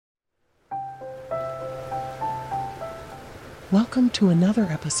Welcome to another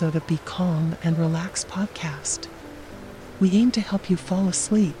episode of Be Calm and Relax podcast. We aim to help you fall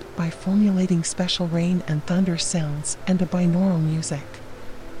asleep by formulating special rain and thunder sounds and a binaural music.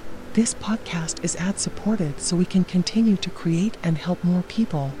 This podcast is ad-supported so we can continue to create and help more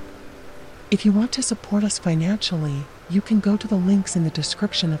people. If you want to support us financially, you can go to the links in the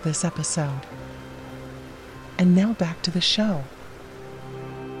description of this episode. And now back to the show.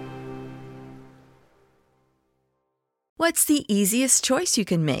 What's the easiest choice you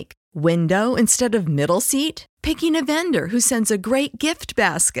can make? Window instead of middle seat? Picking a vendor who sends a great gift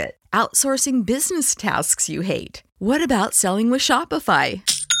basket? Outsourcing business tasks you hate? What about selling with Shopify?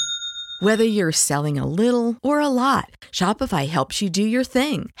 Whether you're selling a little or a lot, Shopify helps you do your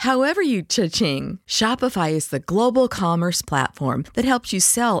thing, however you cha-ching. Shopify is the global commerce platform that helps you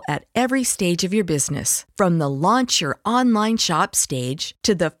sell at every stage of your business. From the launch your online shop stage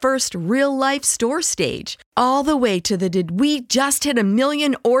to the first real-life store stage, all the way to the did we just hit 1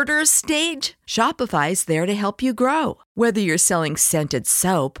 million orders stage? Shopify's there to help you grow. Whether you're selling scented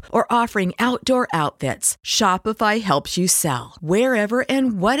soap or offering outdoor outfits, Shopify helps you sell. Wherever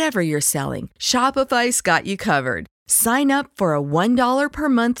and whatever you're selling, Shopify's got you covered. Sign up for a $1 per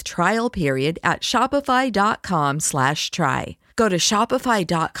month trial period at shopify.com/try. Go to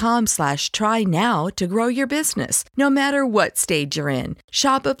shopify.com/try now to grow your business, no matter what stage you're in.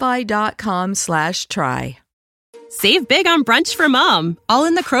 Shopify.com/try. Save big on brunch for mom, all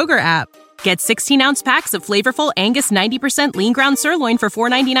in the Kroger app. Get 16-ounce packs of flavorful Angus 90% lean ground sirloin for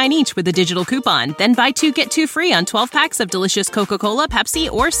 $4.99 each with a digital coupon. Then buy 2, get 2 free on 12 packs of delicious Coca-Cola,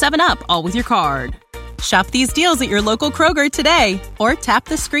 Pepsi, or 7-Up, all with your card. Shop these deals at your local Kroger today, or tap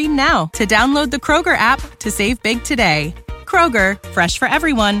the screen now to download the Kroger app to save big today. Kroger, fresh for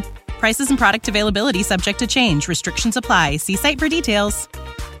everyone. Prices and product availability subject to change. Restrictions apply. See site for details.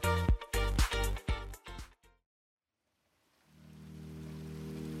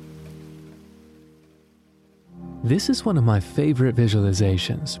 This is one of my favorite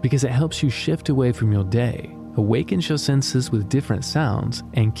visualizations because it helps you shift away from your day, awakens your senses with different sounds,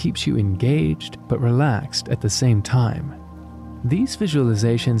 and keeps you engaged but relaxed at the same time. These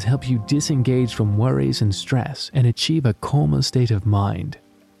visualizations help you disengage from worries and stress and achieve a calmer state of mind.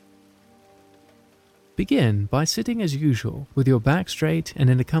 Begin by sitting as usual with your back straight and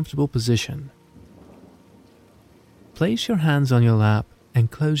in a comfortable position. Place your hands on your lap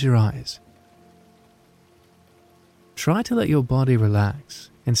and close your eyes. Try to let your body relax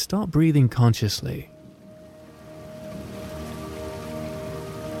and start breathing consciously.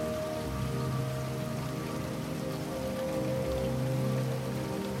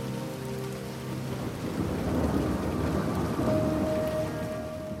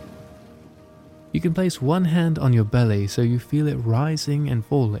 You can place one hand on your belly so you feel it rising and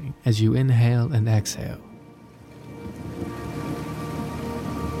falling as you inhale and exhale.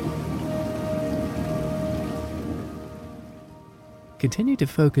 Continue to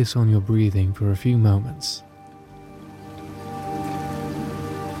focus on your breathing for a few moments.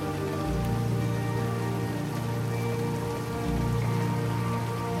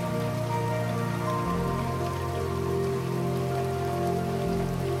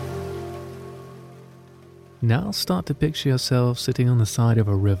 Now start to picture yourself sitting on the side of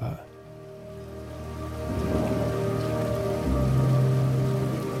a river.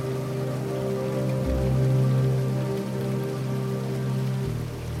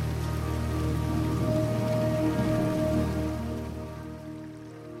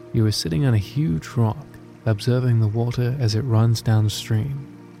 You are sitting on a huge rock, observing the water as it runs downstream.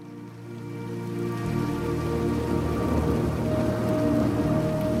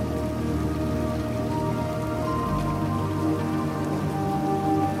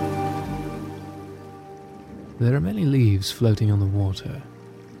 There are many leaves floating on the water.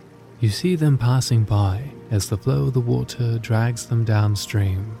 You see them passing by as the flow of the water drags them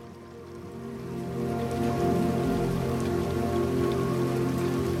downstream.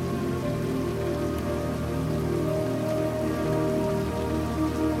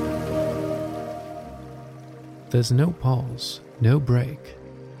 There's no pause, no break.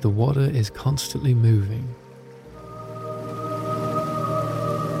 The water is constantly moving.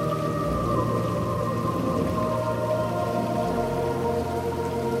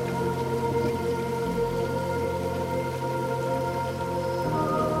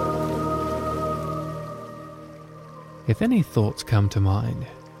 If any thoughts come to mind,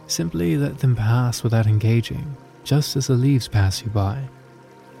 simply let them pass without engaging, just as the leaves pass you by.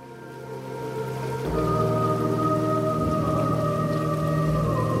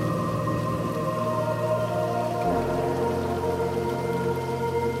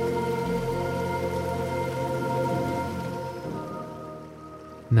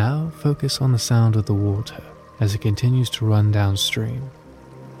 Now focus on the sound of the water as it continues to run downstream.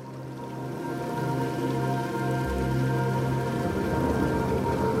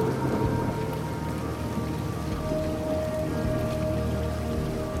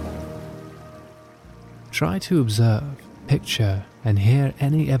 Try to observe, picture, and hear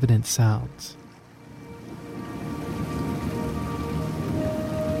any evident sounds.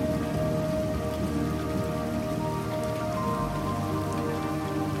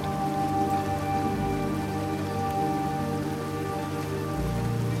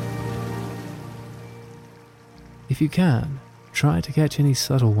 If you can, try to catch any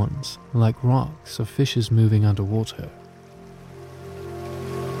subtle ones, like rocks or fishes moving underwater.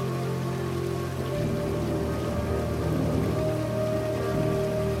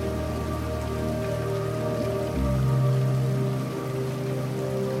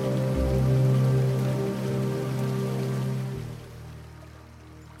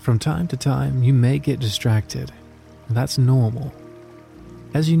 From time to time, you may get distracted, and that's normal.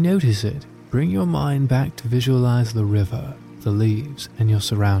 As you notice it, bring your mind back to visualize the river, the leaves, and your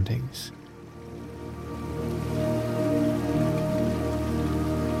surroundings.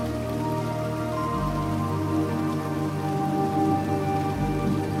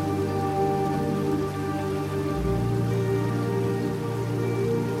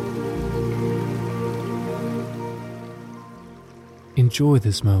 Enjoy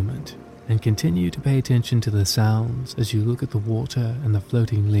this moment and continue to pay attention to the sounds as you look at the water and the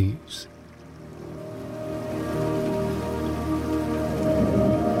floating leaves.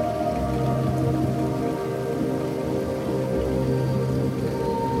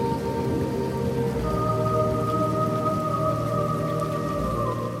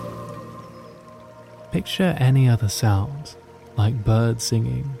 Picture any other sounds, like birds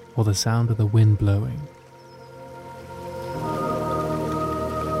singing or the sound of the wind blowing.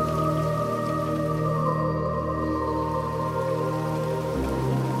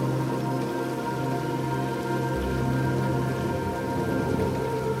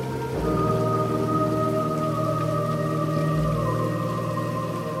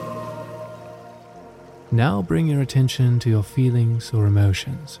 Now bring your attention to your feelings or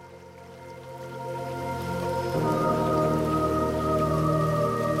emotions.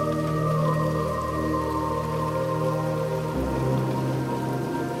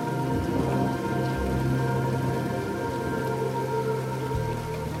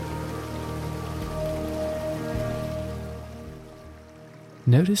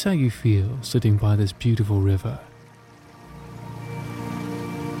 Notice how you feel sitting by this beautiful river.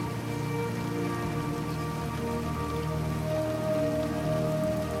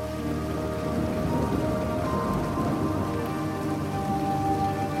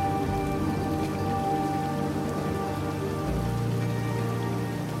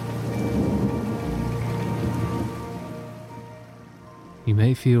 You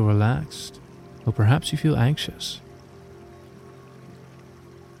may feel relaxed, or perhaps you feel anxious.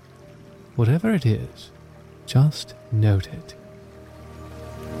 Whatever it is, just note it.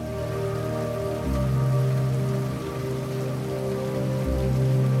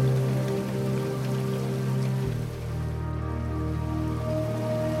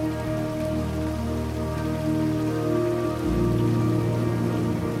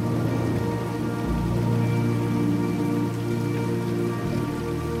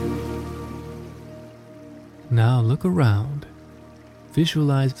 Now look around.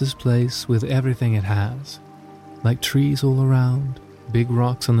 Visualize this place with everything it has, like trees all around, big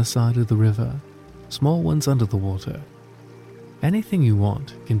rocks on the side of the river, small ones under the water. Anything you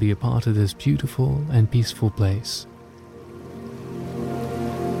want can be a part of this beautiful and peaceful place.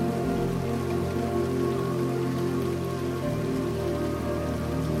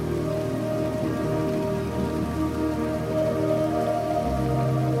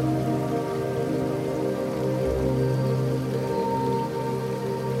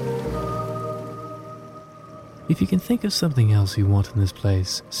 If you can think of something else you want in this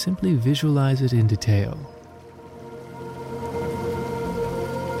place, simply visualize it in detail.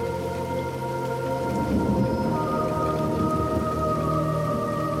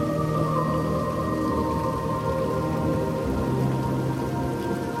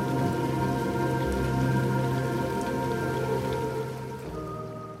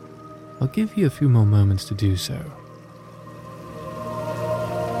 I'll give you a few more moments to do so.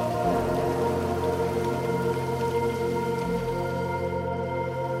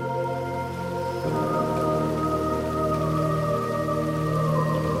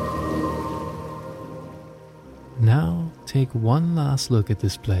 Now, take one last look at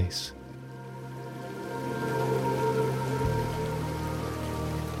this place.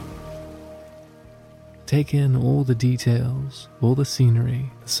 Take in all the details, all the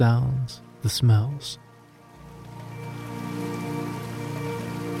scenery, the sounds, the smells.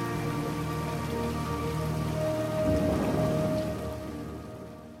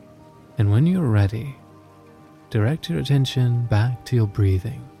 And when you're ready, direct your attention back to your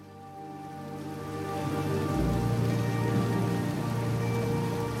breathing.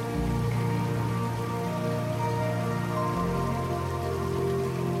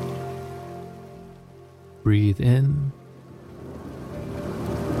 Breathe in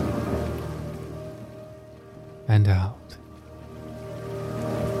and out.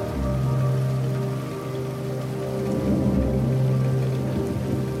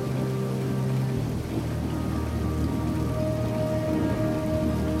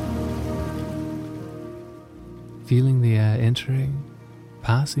 Feeling the air entering,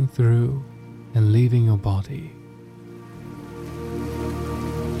 passing through, and leaving your body.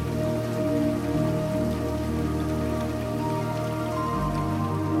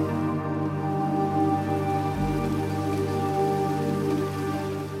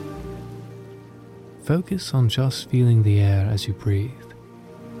 Focus on just feeling the air as you breathe.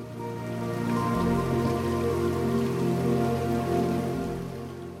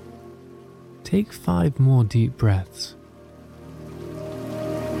 Take 5 more deep breaths.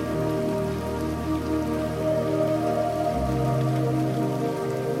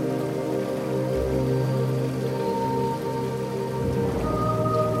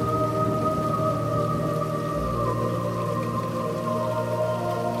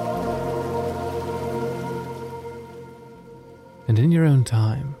 And in your own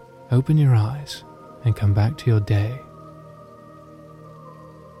time, open your eyes and come back to your day.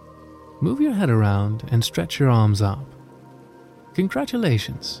 Move your head around and stretch your arms up.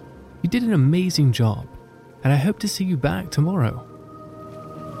 Congratulations, you did an amazing job, and I hope to see you back tomorrow.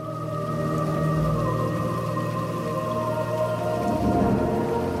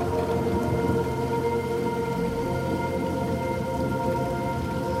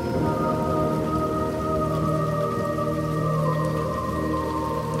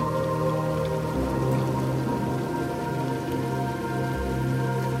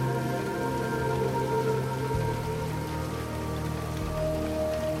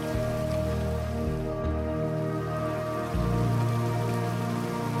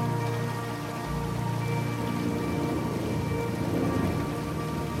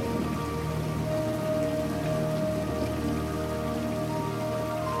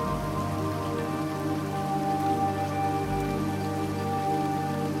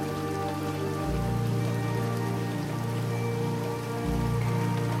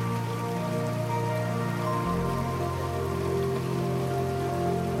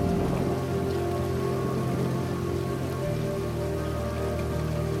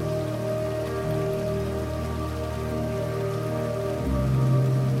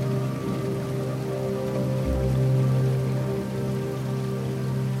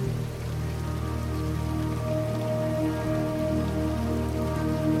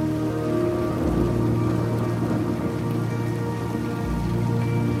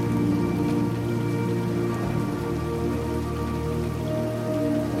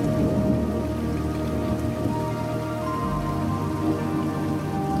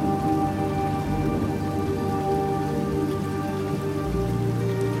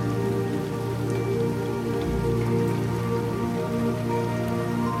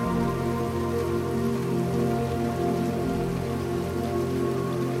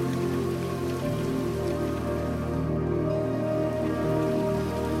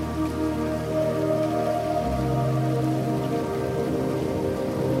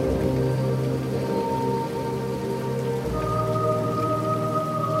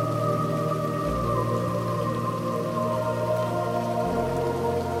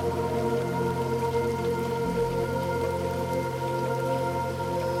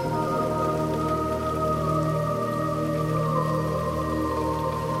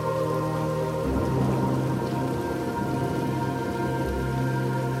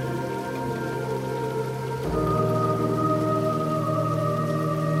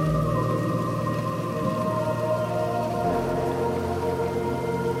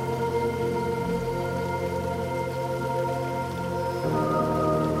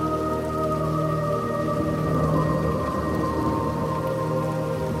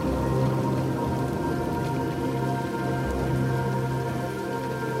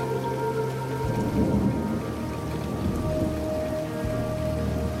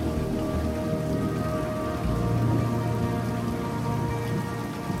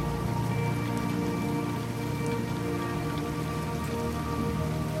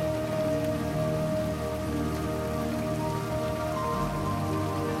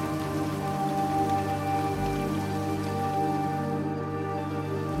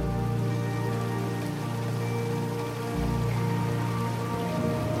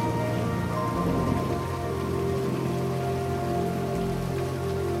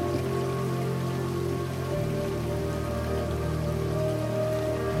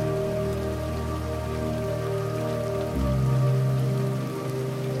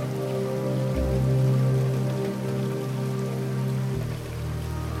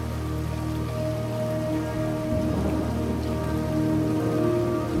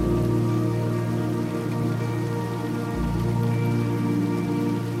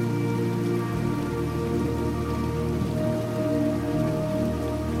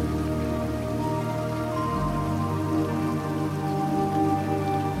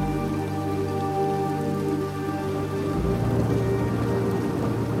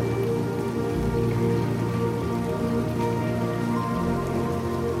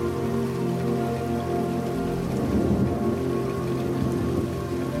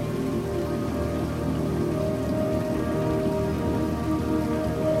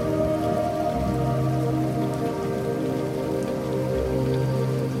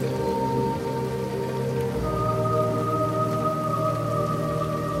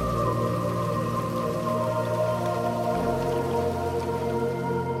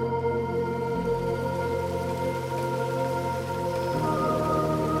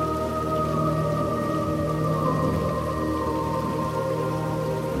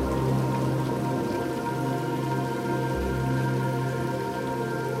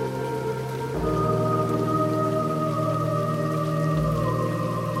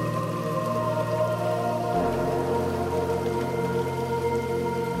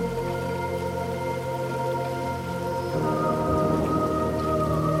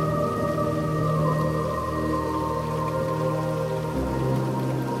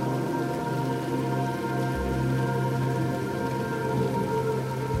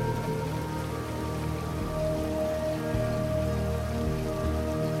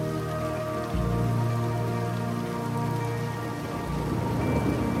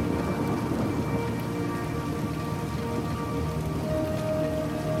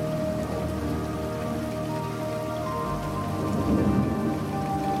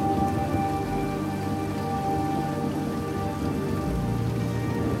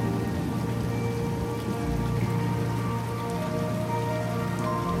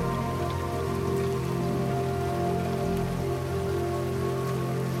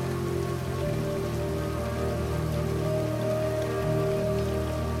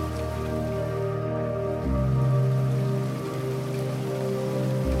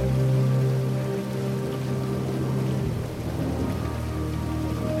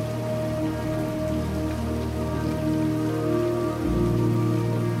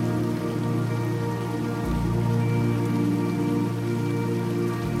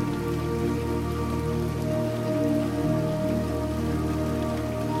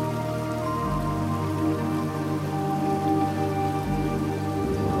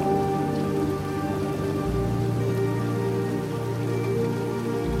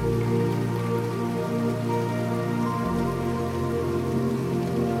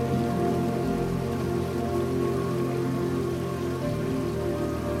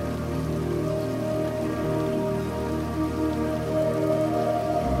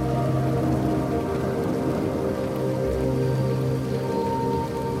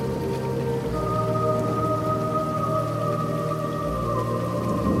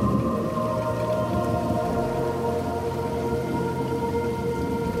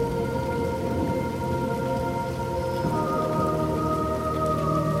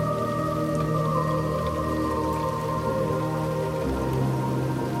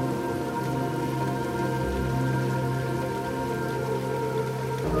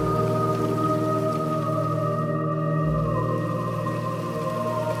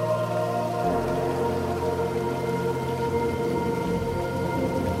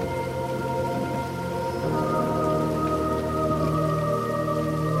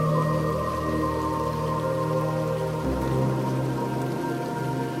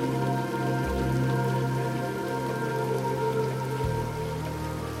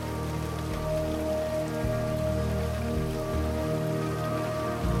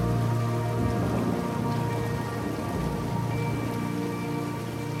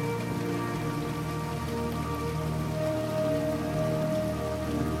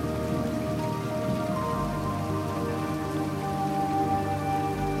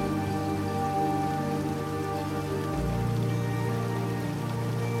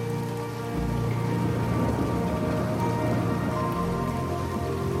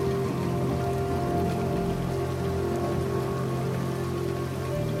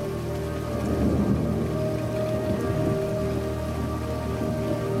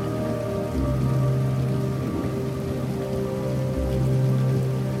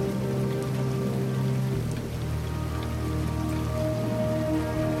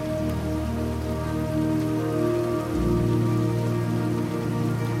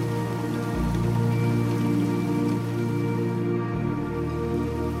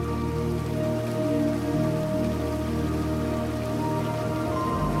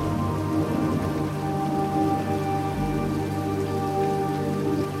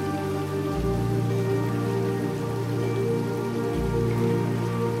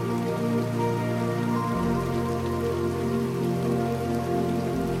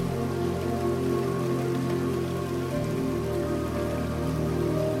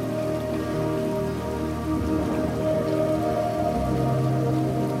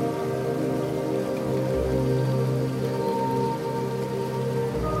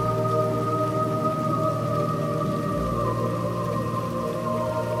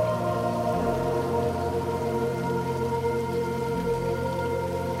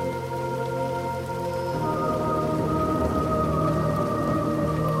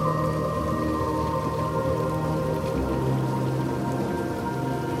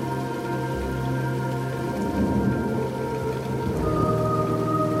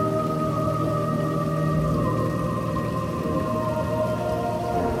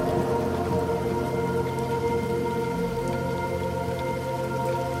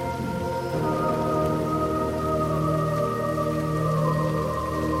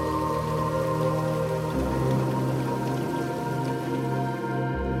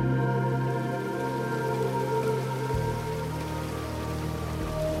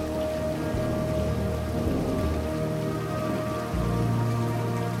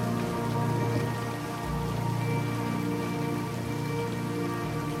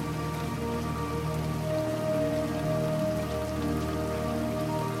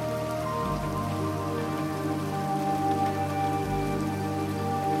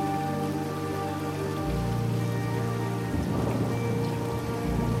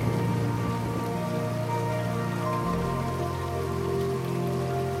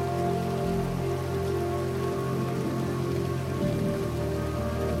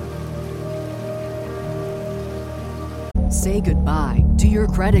 say goodbye to your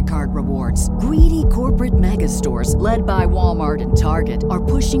credit card rewards. Greedy corporate mega stores, led by Walmart and Target, are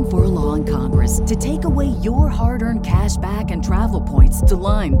pushing for a law in Congress to take away your hard-earned cash back and travel points to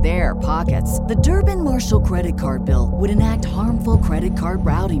line their pockets. The Durbin-Marshall credit card bill would enact harmful credit card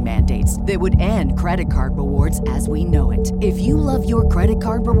routing mandates that would end credit card rewards as we know it. If you love your credit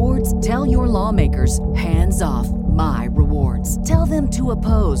card rewards, tell your lawmakers, hands off my rewards. Tell them to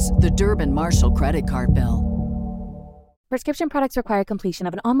oppose the Durbin-Marshall credit card bill. Prescription products require completion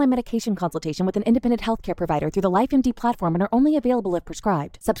of an online medication consultation with an independent healthcare provider through the LifeMD platform and are only available if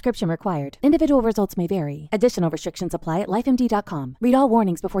prescribed. Subscription required. Individual results may vary. Additional restrictions apply at lifemd.com. Read all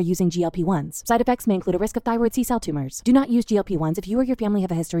warnings before using GLP-1s. Side effects may include a risk of thyroid C-cell tumors. Do not use GLP-1s if you or your family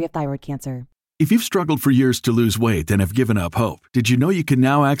have a history of thyroid cancer. If you've struggled for years to lose weight and have given up hope, did you know you can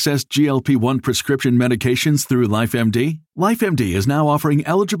now access GLP-1 prescription medications through LifeMD? LifeMD is now offering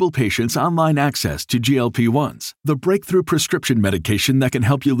eligible patients online access to GLP-1s, the breakthrough prescription medication that can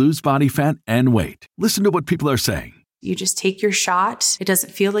help you lose body fat and weight. Listen to what people are saying. You just take your shot. It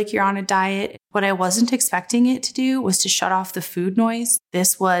doesn't feel like you're on a diet. What I wasn't expecting it to do was to shut off the food noise.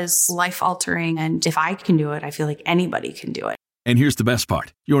 This was life-altering, and if I can do it, I feel like anybody can do it. And here's the best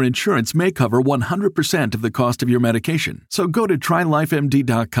part. Your insurance may cover 100% of the cost of your medication. So go to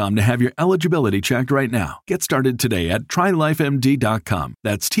TryLifeMD.com to have your eligibility checked right now. Get started today at TryLifeMD.com.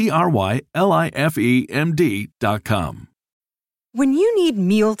 That's TryLifeMD.com. When you need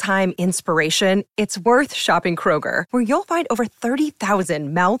mealtime inspiration, it's worth shopping Kroger, where you'll find over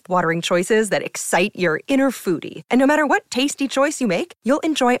 30,000 mouth-watering choices that excite your inner foodie. And no matter what tasty choice you make, you'll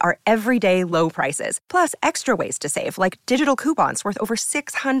enjoy our everyday low prices, plus extra ways to save, like digital coupons worth over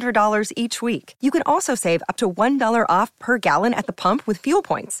 $600 each week. You can also save up to $1 off per gallon at the pump with fuel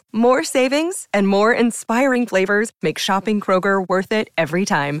points. More savings and more inspiring flavors make shopping Kroger worth it every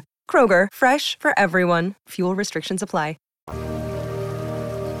time. Kroger, fresh for everyone. Fuel restrictions apply.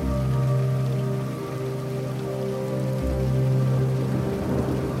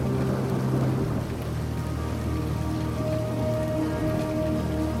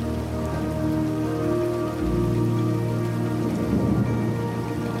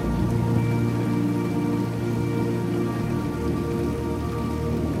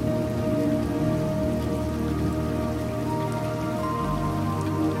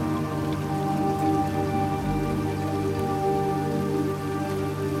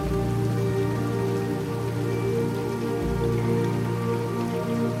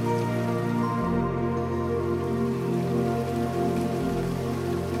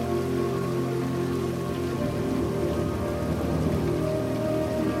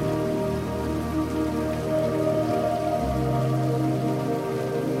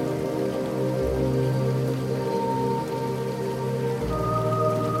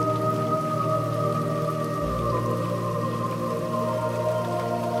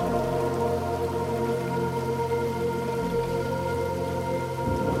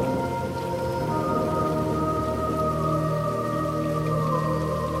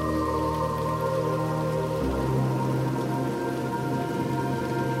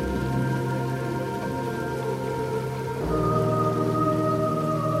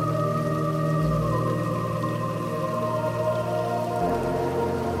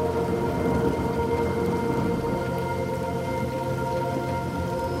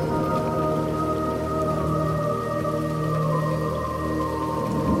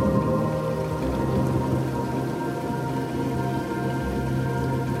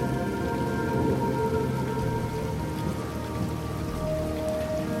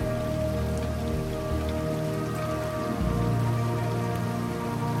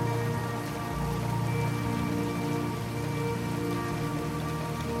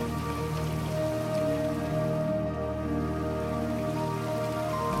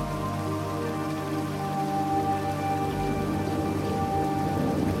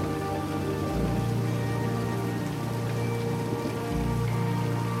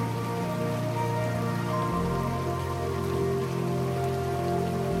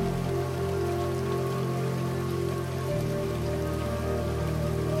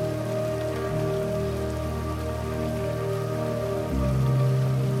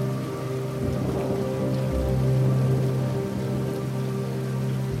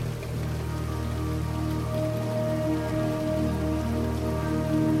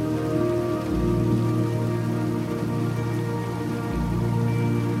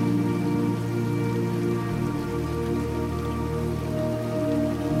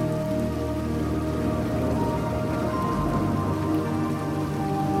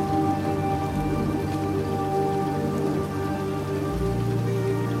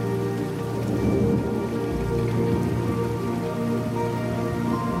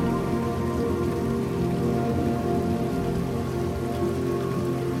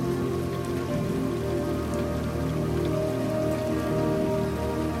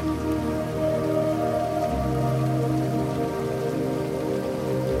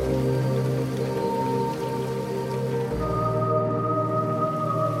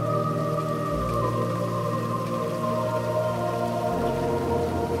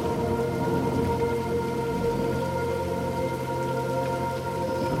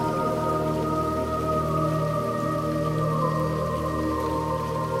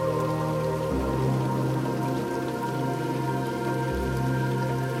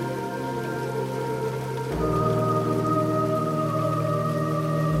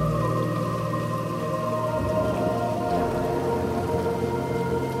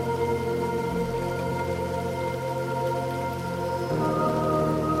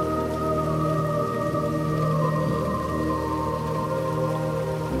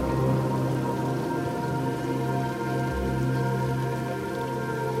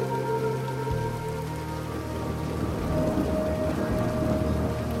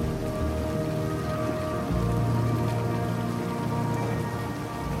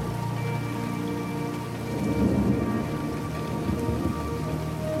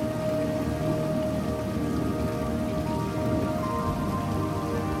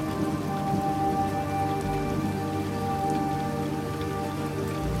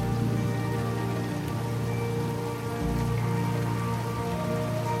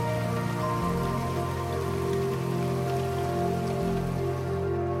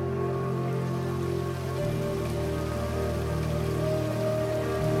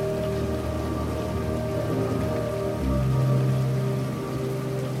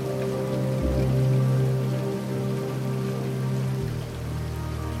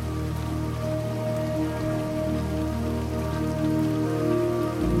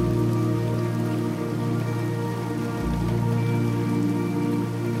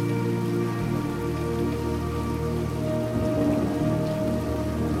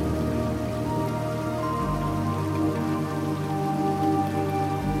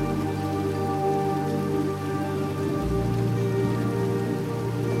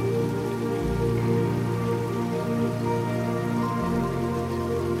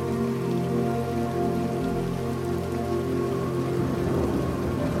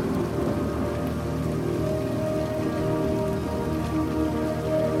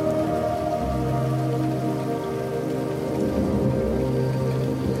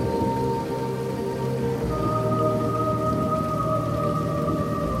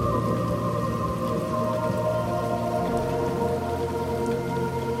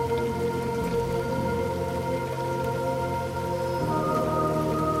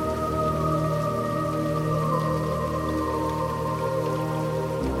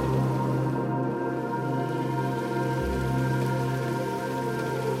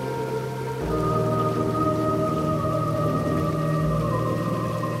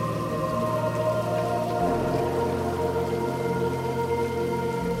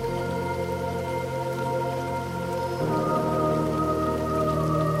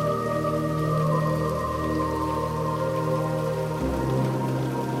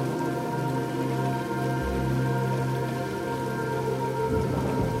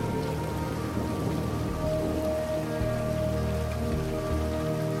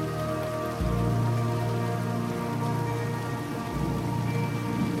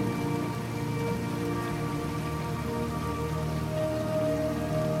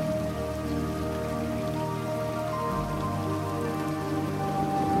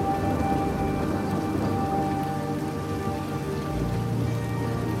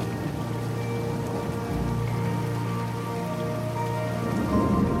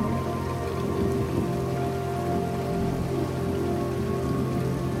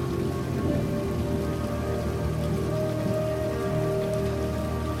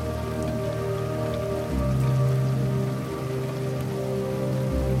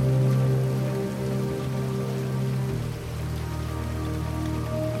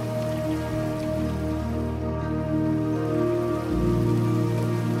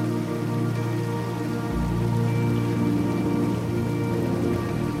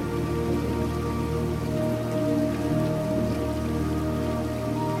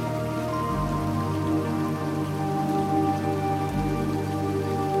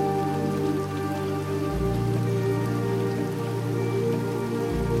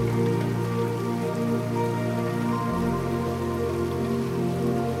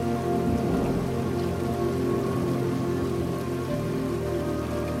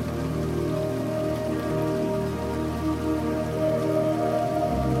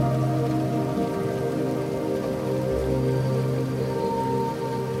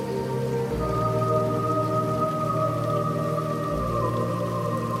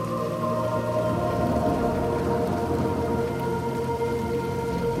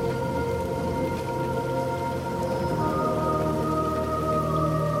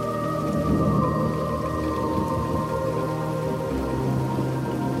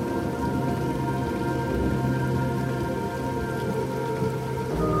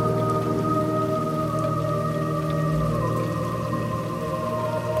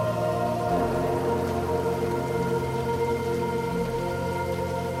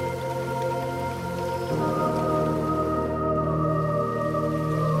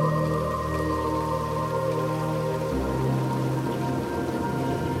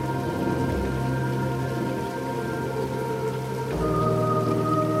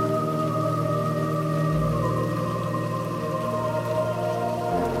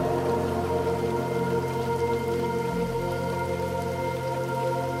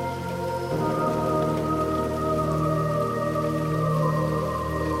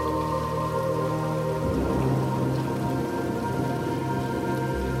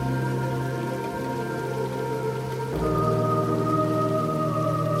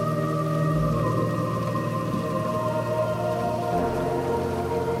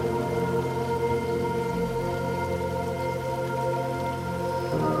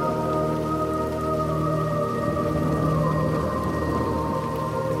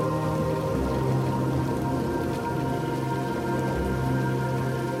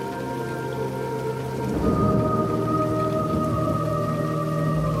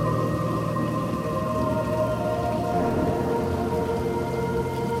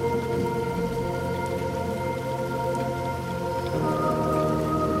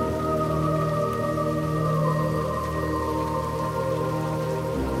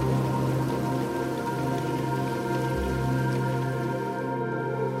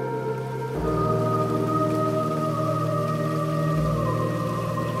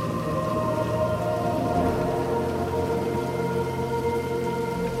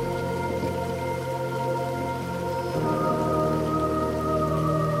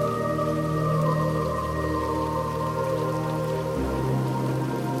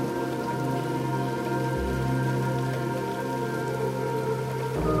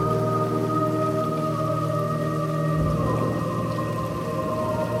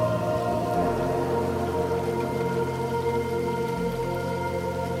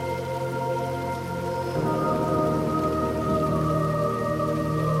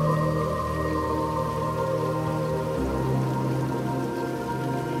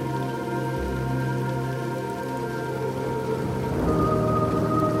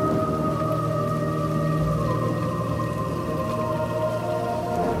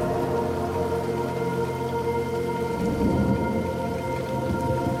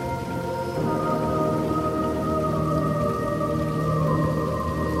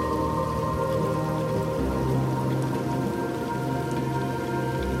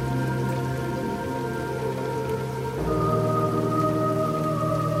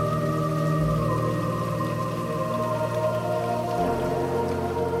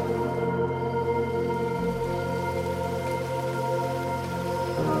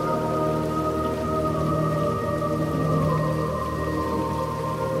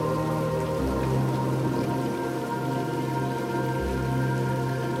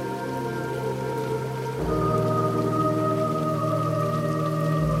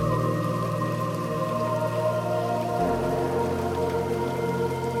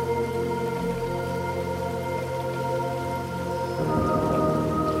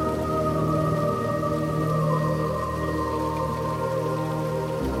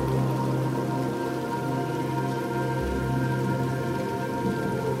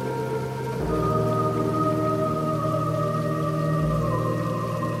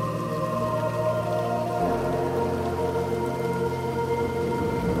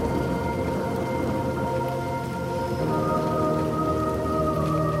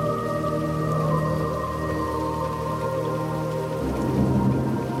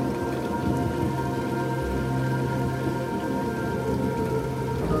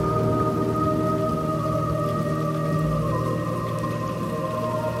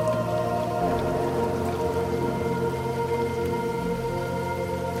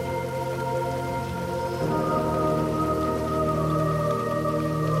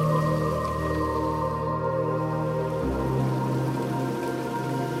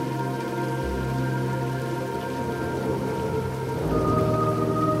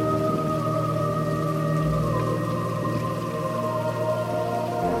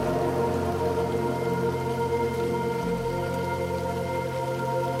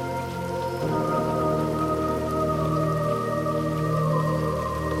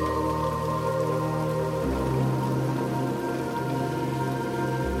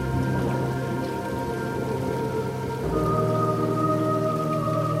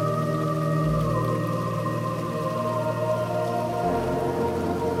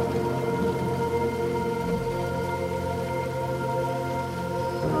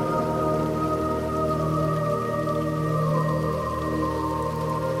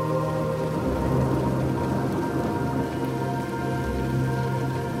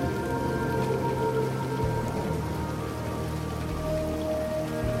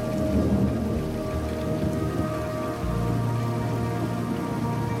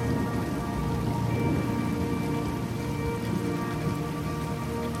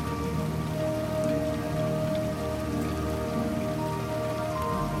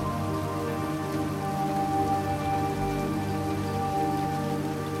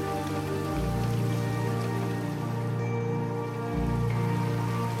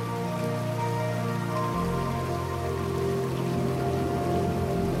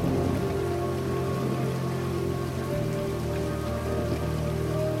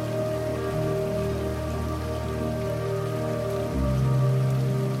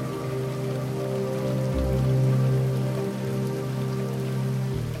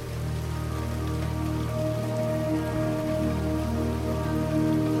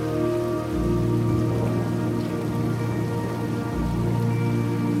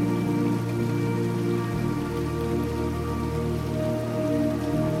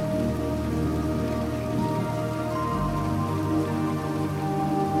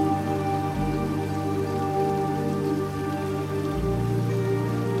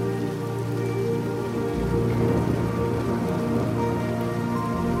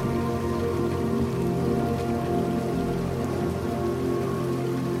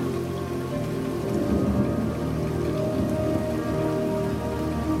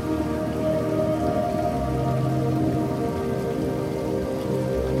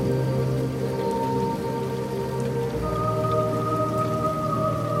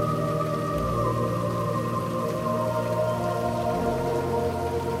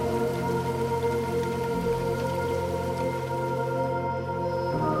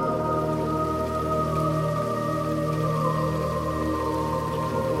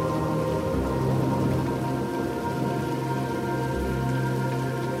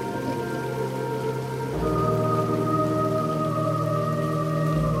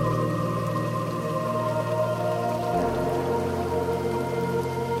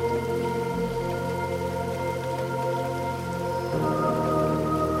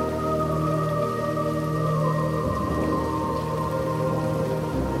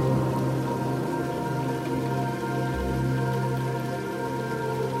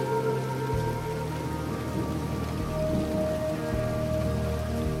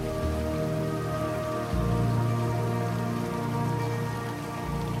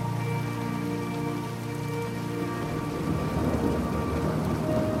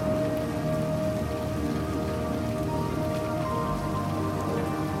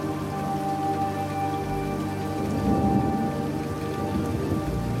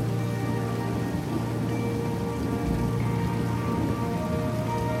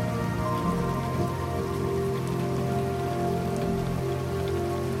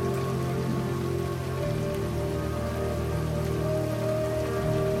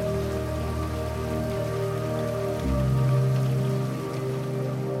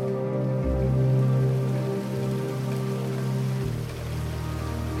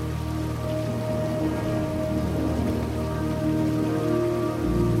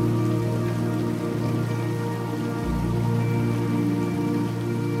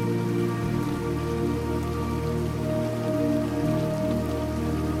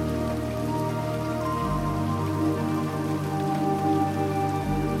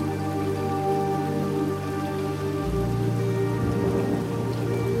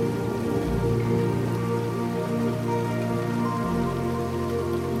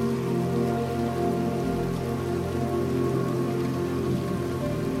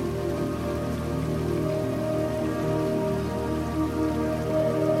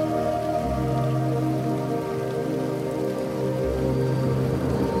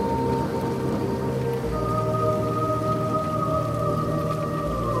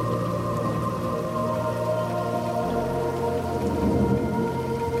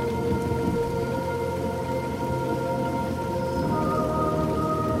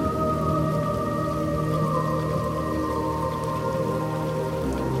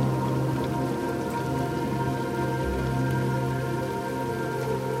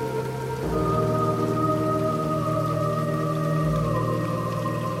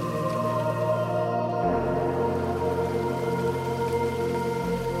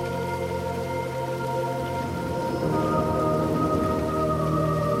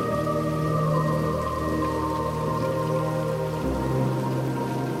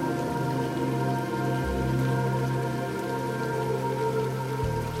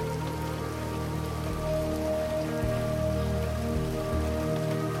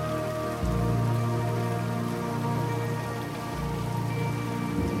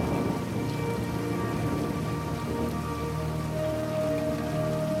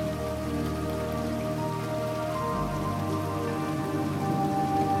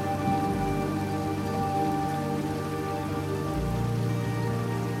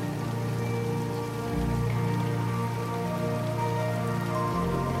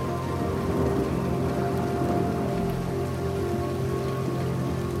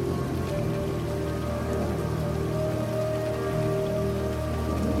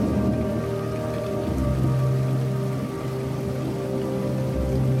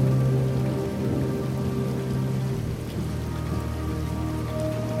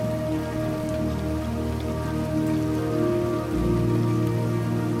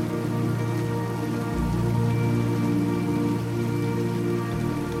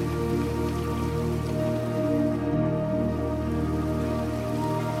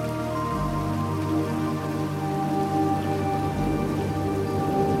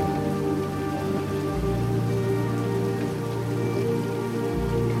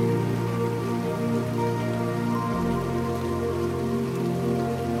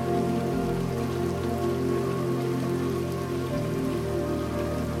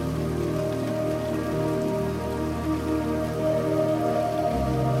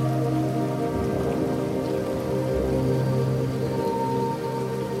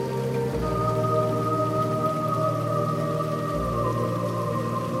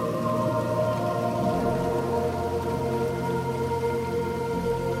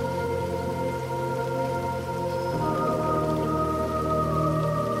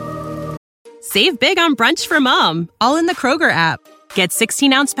 Save big on brunch for mom, all in the Kroger app. Get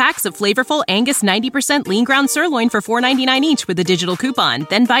 16-ounce packs of flavorful Angus 90% lean ground sirloin for $4.99 each with a digital coupon.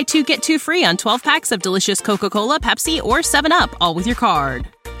 Then buy 2, get 2 free on 12 packs of delicious Coca-Cola, Pepsi, or 7-Up, all with your card.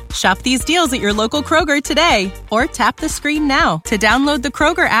 Shop these deals at your local Kroger today, or tap the screen now to download the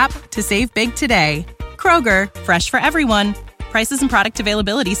Kroger app to save big today. Kroger, fresh for everyone. Prices and product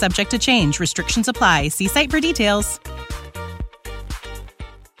availability subject to change. Restrictions apply. See site for details.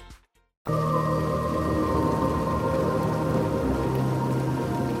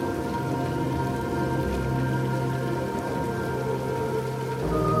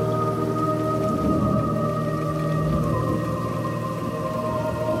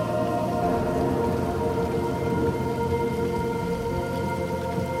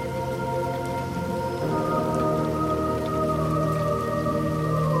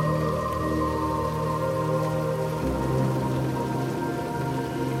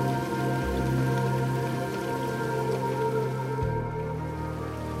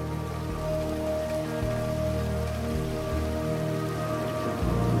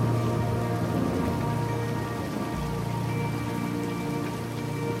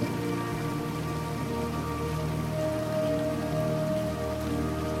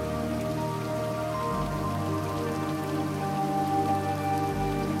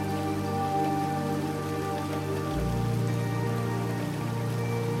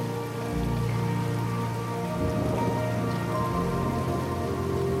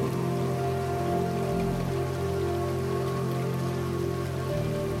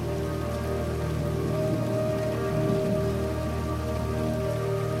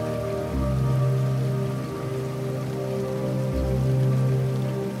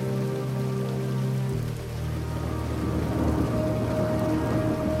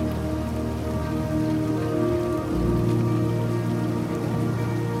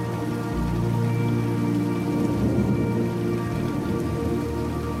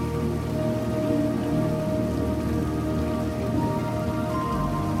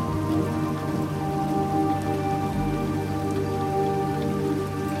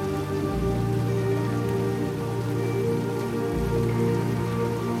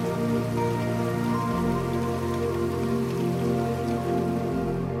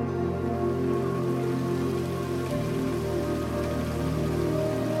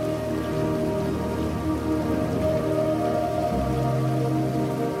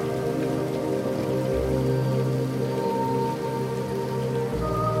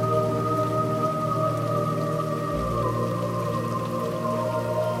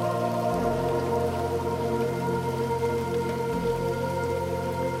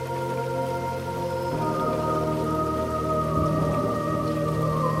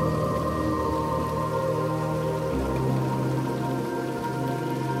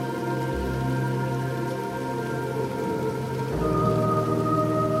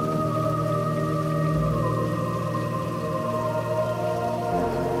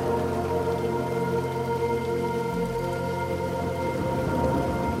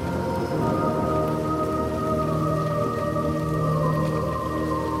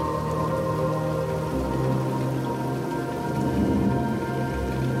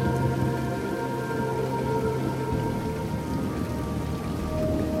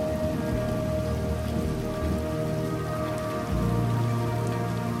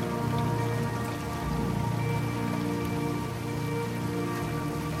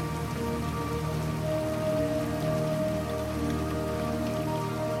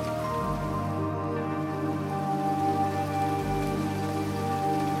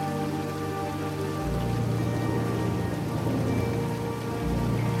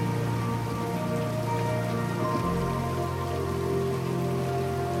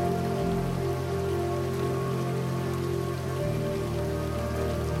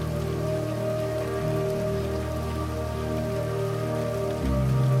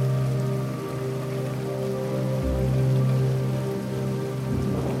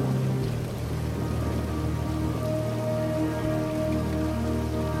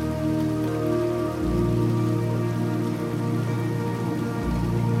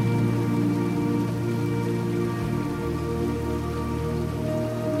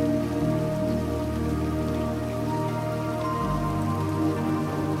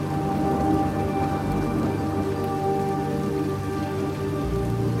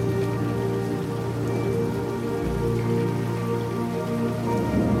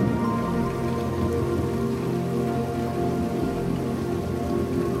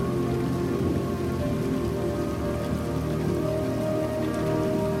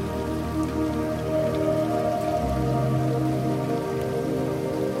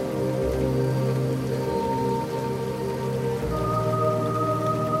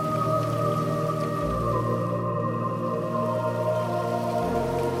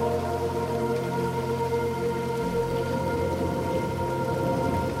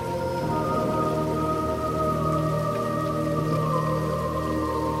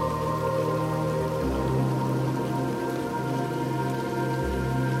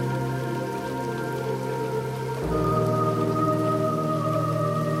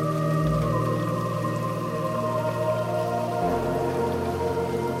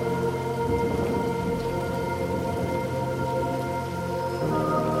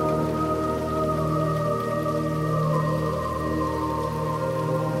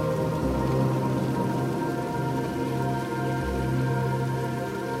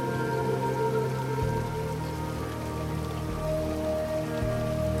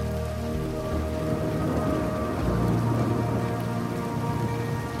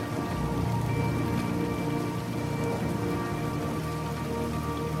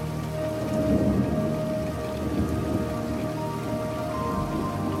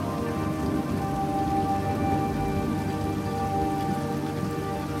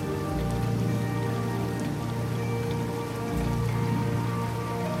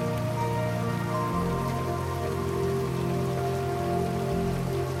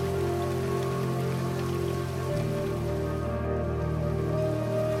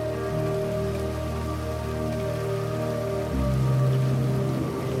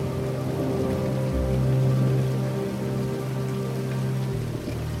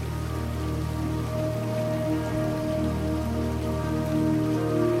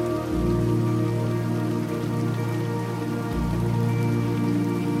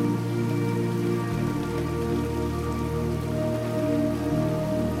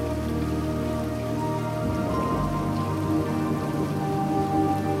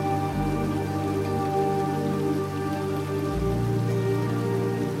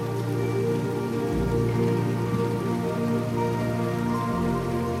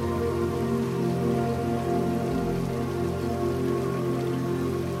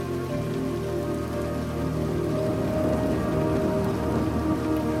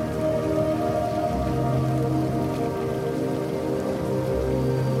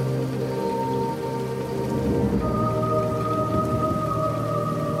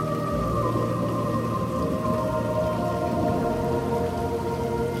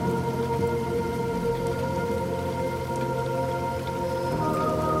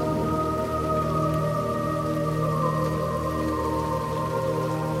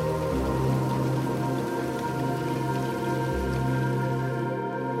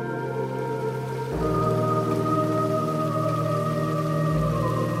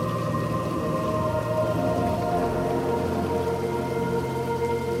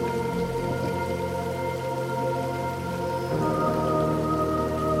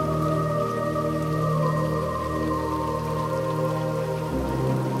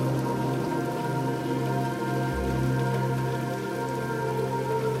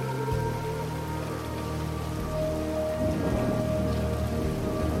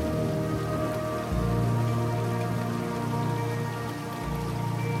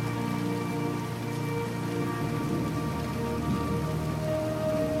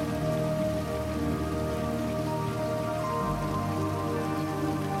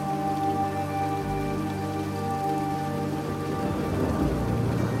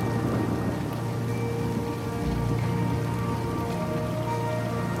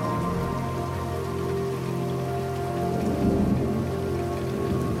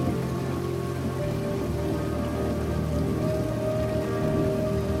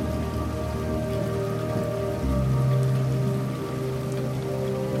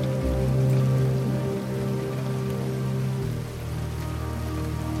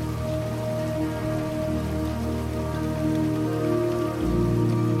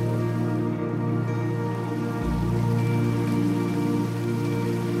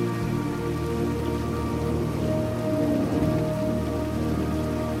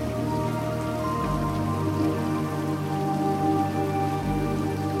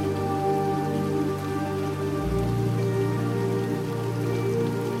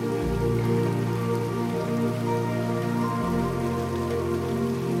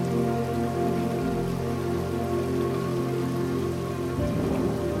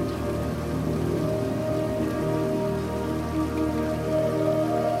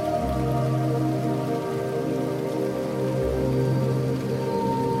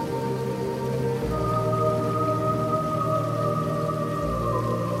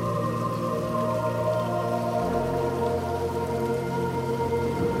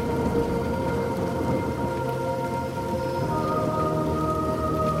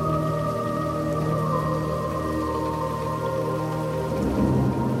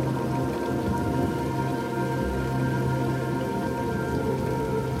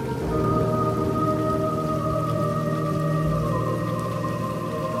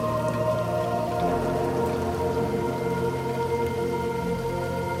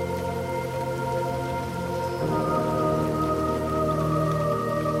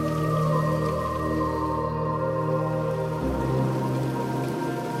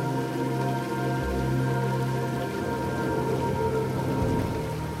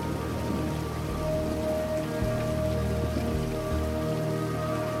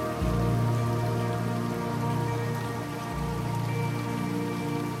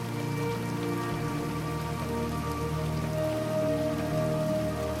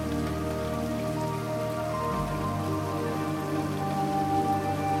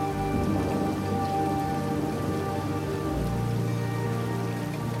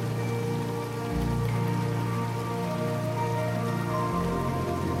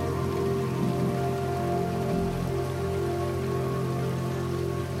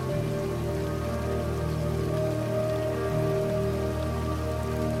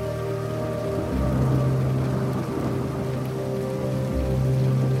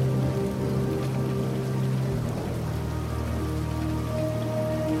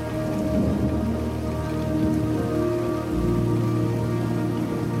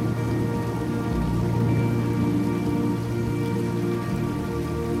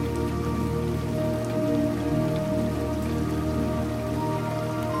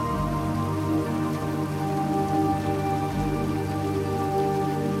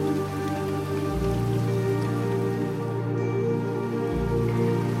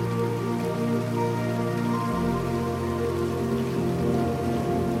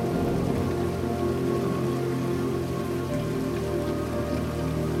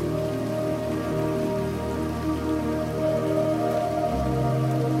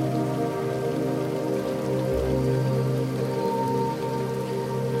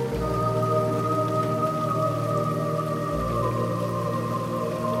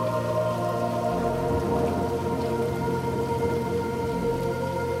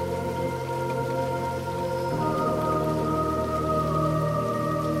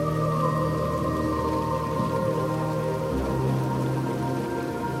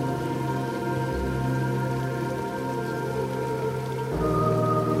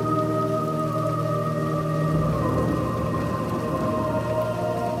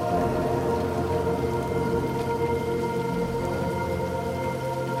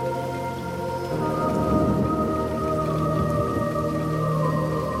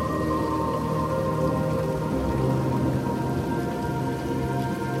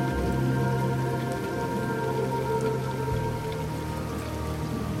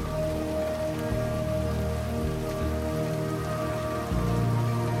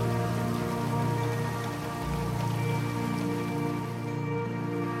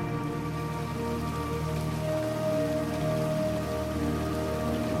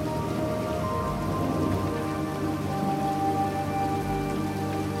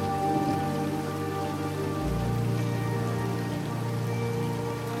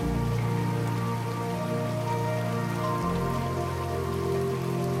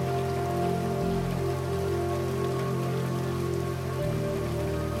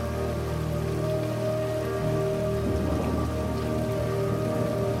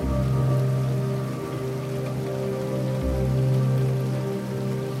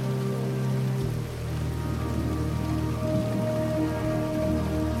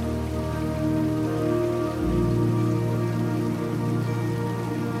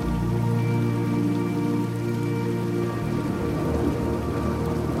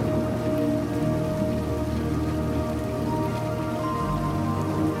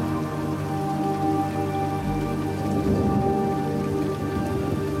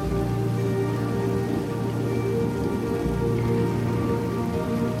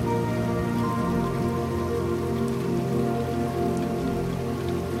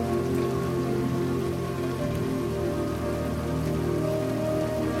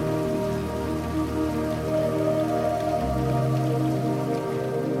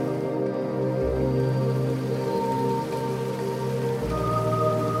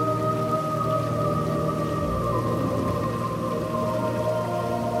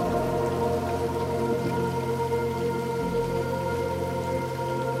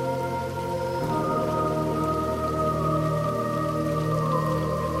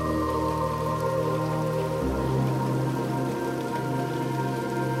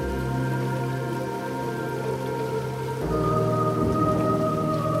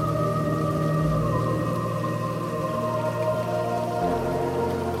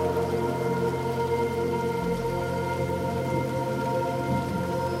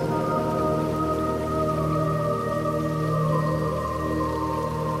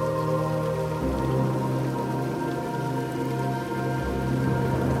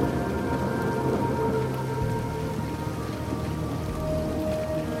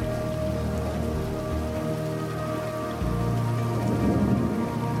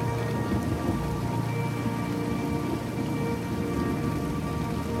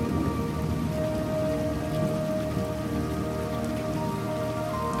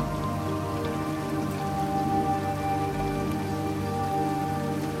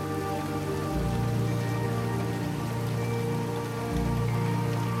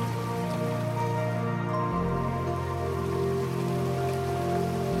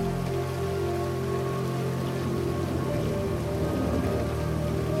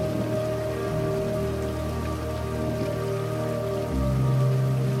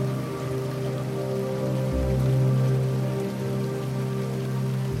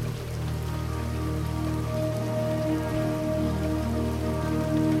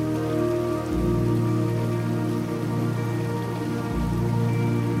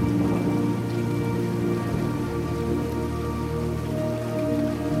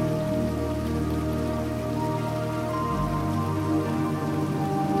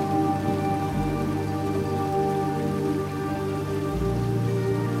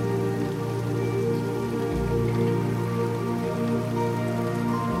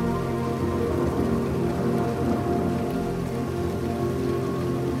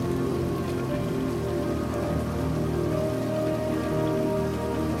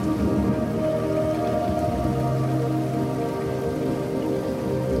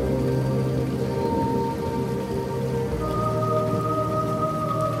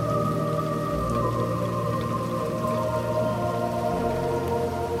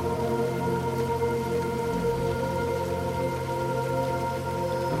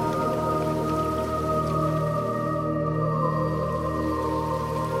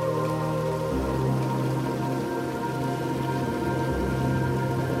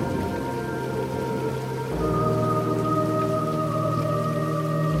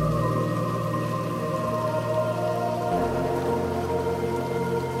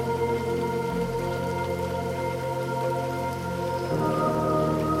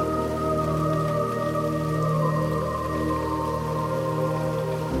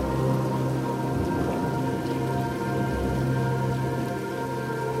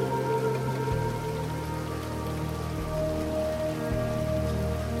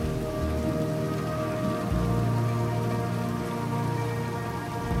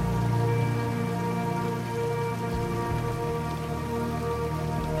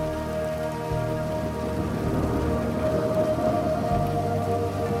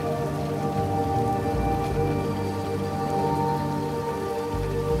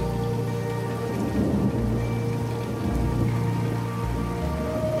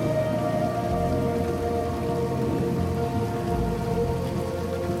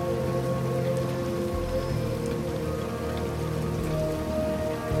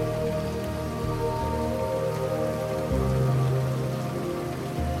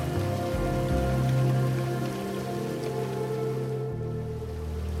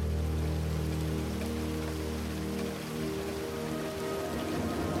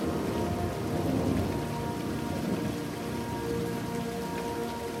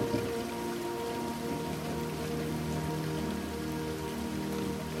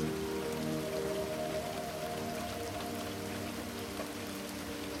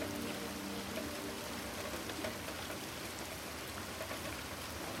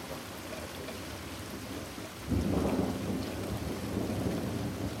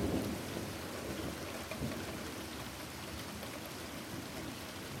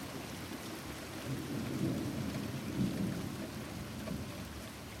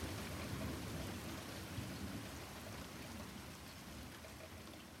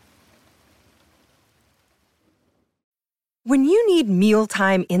 When you need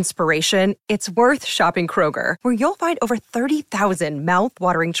mealtime inspiration, it's worth shopping Kroger, where you'll find over 30,000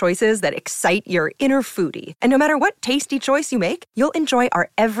 mouth-watering choices that excite your inner foodie. And no matter what tasty choice you make, you'll enjoy our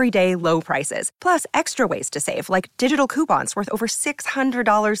everyday low prices, plus extra ways to save, like digital coupons worth over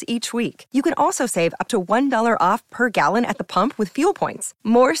 $600 each week. You can also save up to $1 off per gallon at the pump with fuel points.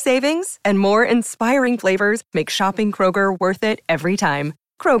 More savings and more inspiring flavors make shopping Kroger worth it every time.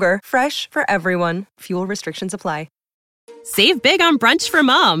 Kroger, fresh for everyone. Fuel restrictions apply. Save big on brunch for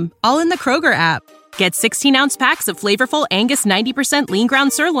mom, all in the Kroger app. Get 16-ounce packs of flavorful Angus 90% lean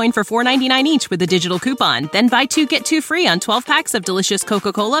ground sirloin for $4.99 each with a digital coupon. Then buy 2, get 2 free on 12 packs of delicious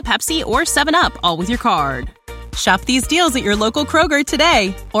Coca-Cola, Pepsi, or 7-Up, all with your card. Shop these deals at your local Kroger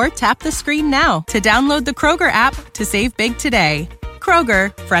today, or tap the screen now to download the Kroger app to save big today.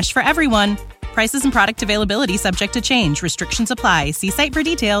 Kroger, fresh for everyone. Prices and product availability subject to change. Restrictions apply. See site for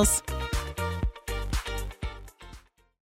details.